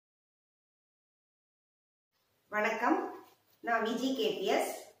வணக்கம். நான் விஜி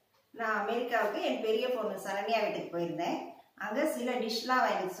கேபிஎஸ். நான் அமெரிக்காவுக்கு என் பெரிய பொண்ணு சரண்யா வீட்டுக்கு போயிருந்தேன். அங்கே சில டிஷ்லாம்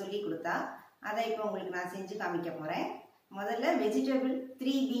எனக்கு சொல்லி கொடுத்தா. அதை இப்போ உங்களுக்கு நான் செஞ்சு காமிக்க போகிறேன். முதல்ல வெஜிடபிள்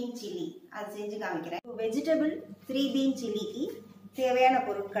 3 பீன் சில்லி அது செஞ்சு காமிக்கிறேன். வெஜிடபிள் 3 பீன் சில்லிக்கு தேவையான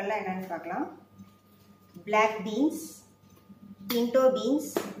பொருட்கள்லாம் என்னென்னு பார்க்கலாம். Black beans, Pinto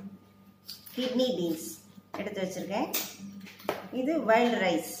beans, kidney beans எடுத்து வச்சுருக்கேன். இது வைல்ட்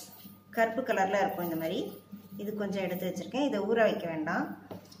ரைஸ், கருப்பு கலரில் இருக்கும் இந்த மாதிரி. இது கொஞ்சம் எடுத்து வச்சுருக்கேன். இதை ஊற வைக்க வேண்டாம்.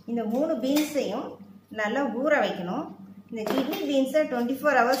 இந்த 3 பீன்ஸையும் நல்லா ஊற வைக்கணும். இந்த கிட்னி பீன்ஸை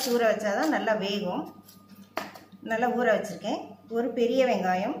 24 ஹவர்ஸ் ஊற வச்சா தான் நல்லா வேகும். நல்லா ஊற வச்சுருக்கேன். ஒரு பெரிய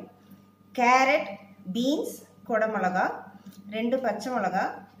வெங்காயம், கேரட், பீன்ஸ், குடமிளகா, 2 பச்சை மிளகா,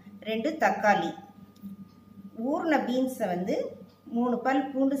 2 தக்காளி. ஊறின பீன்ஸை 3 பல்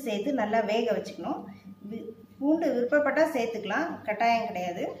பூண்டு சேர்த்து நல்லா வேக வச்சுக்கணும். பூண்டு விருப்பப்பட்டால் சேர்த்துக்கலாம், கட்டாயம்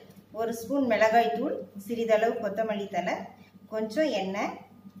கிடையாது. 1 ஸ்பூன் மிளகாய் தூள், சிறிதளவு கொத்தமல்லி தழை, கொஞ்சம் எண்ணெய்,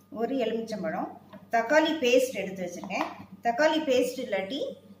 ஒரு எலுமிச்சம்பழம், தக்காளி பேஸ்ட் எடுத்து வச்சுருக்கேன். தக்காளி பேஸ்ட் இல்லாட்டி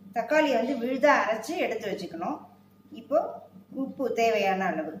தக்காளியை விழுதாக அரைச்சி எடுத்து வச்சுக்கணும். இப்போது உப்பு தேவையான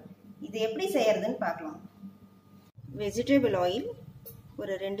அளவு. இது எப்படி செய்கிறதுன்னு பார்க்கலாம். வெஜிடபிள் ஆயில்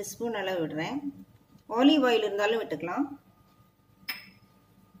ஒரு 2 ஸ்பூன் அளவு விடுறேன். ஆலிவ் ஆயில் இருந்தாலும் விட்டுக்கலாம்.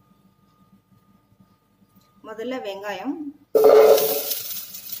 முதல்ல வெங்காயம்,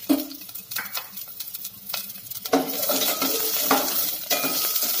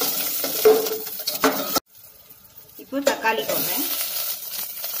 இப்போ தக்காளி போடுறேன்.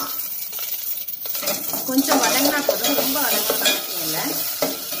 கொஞ்சம் வதங்கினா போதும், ரொம்ப வதங்கணும்னு அவசியம் இல்லை.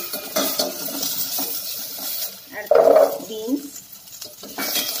 அடுத்தது பீன்ஸ்,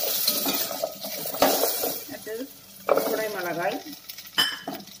 அடுத்தது குடை மிளகாய்,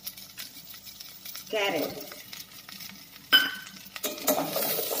 கேரட்,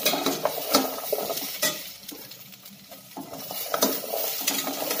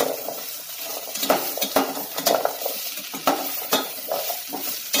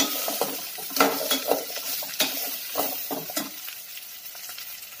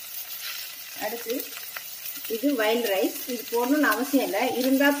 அடுத்து இது வைல்ட் ரைஸ். இது போடணும்னு அவசியம் இல்லை,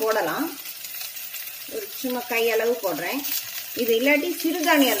 இருந்தால் போடலாம். ஒரு சும்மா கையளவு போடுறேன். இது இல்லாட்டி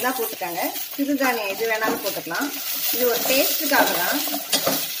சிறுதானியம் இருந்தால் போட்டுக்காங்க. சிறுதானியம் எது வேணாலும் போட்டுக்கலாம். இது ஒரு டேஸ்ட்டுக்காக தான்.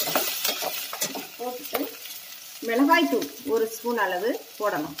 போட்டுட்டு மிளகாய் தூள் 1 ஸ்பூன் அளவு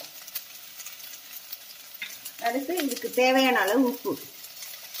போடணும். அடுத்து இதுக்கு தேவையான அளவு உப்பு.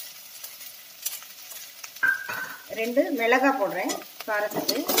 2 மிளகாய் போடுறேன்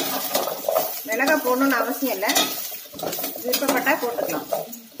காரத்துக்கு. மிளகாய் போடணும்னு அவசியம் இல்லை, விருப்பப்பட்டா போட்டுக்கலாம்.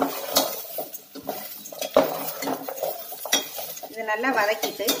 இது நல்லா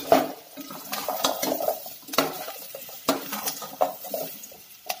வதக்கிட்டு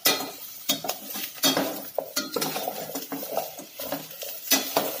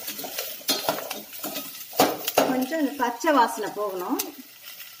கொஞ்சம் பச்சை வாசனை போகணும்.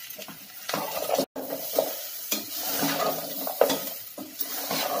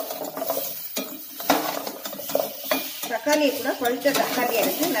 தக்காளியை கூட பழுத்த தக்காளி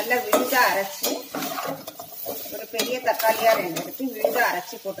எடுத்து நல்லா விழுதாக அரைச்சி, ஒரு பெரிய தக்காளியாக 2 எடுத்து விழுதாக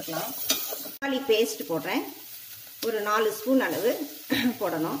அரைச்சி போட்டுக்கலாம். தக்காளி பேஸ்ட் போடுறேன். ஒரு 4 ஸ்பூன் அளவு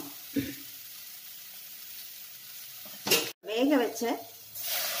போடணும். வேக வச்ச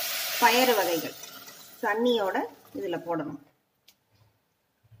பயறு வகைகள் தண்ணியோட இதில் போடணும்.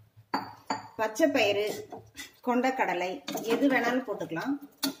 பச்சை பயிறு, கொண்டக்கடலை எது வேணாலும் போட்டுக்கலாம்.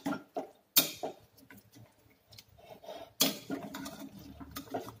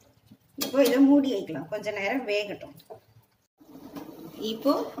 இப்போ இதை மூடி வைக்கலாம், கொஞ்ச நேரம் வேகட்டும்.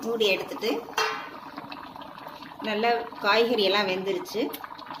 இப்போ மூடி எடுத்துட்டு நல்லா காய்கறி எல்லாம் வெந்துருச்சு.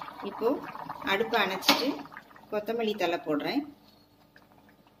 இப்போ அடுப்பை அணைச்சிட்டு கொத்தமல்லி தழை போடுறேன்.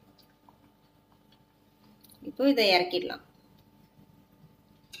 இப்போ இதை இறக்கிடலாம்.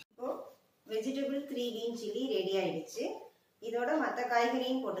 இப்போ வெஜிடபிள் 3 பீன் சில்லி ரெடி ஆயிடுச்சு. இதோட மற்ற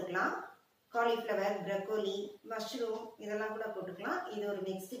காய்கறியும் போட்டுக்கலாம். காலிஃப்ளவர், ப்ரக்கோலி, மஷ்ரூம் இதெல்லாம் கூட போட்டுக்கலாம். இது ஒரு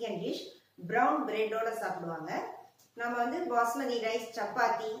மெக்சிகன் டிஷ். ப்ரௌன் பிரெட்டோட சாப்பிடுவாங்க. நம்ம பாஸ்மதி ரைஸ்,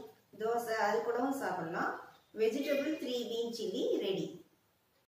 சப்பாத்தி, தோசை அது கூடவும் சாப்பிடலாம். Vegetable 3 been chilli ready.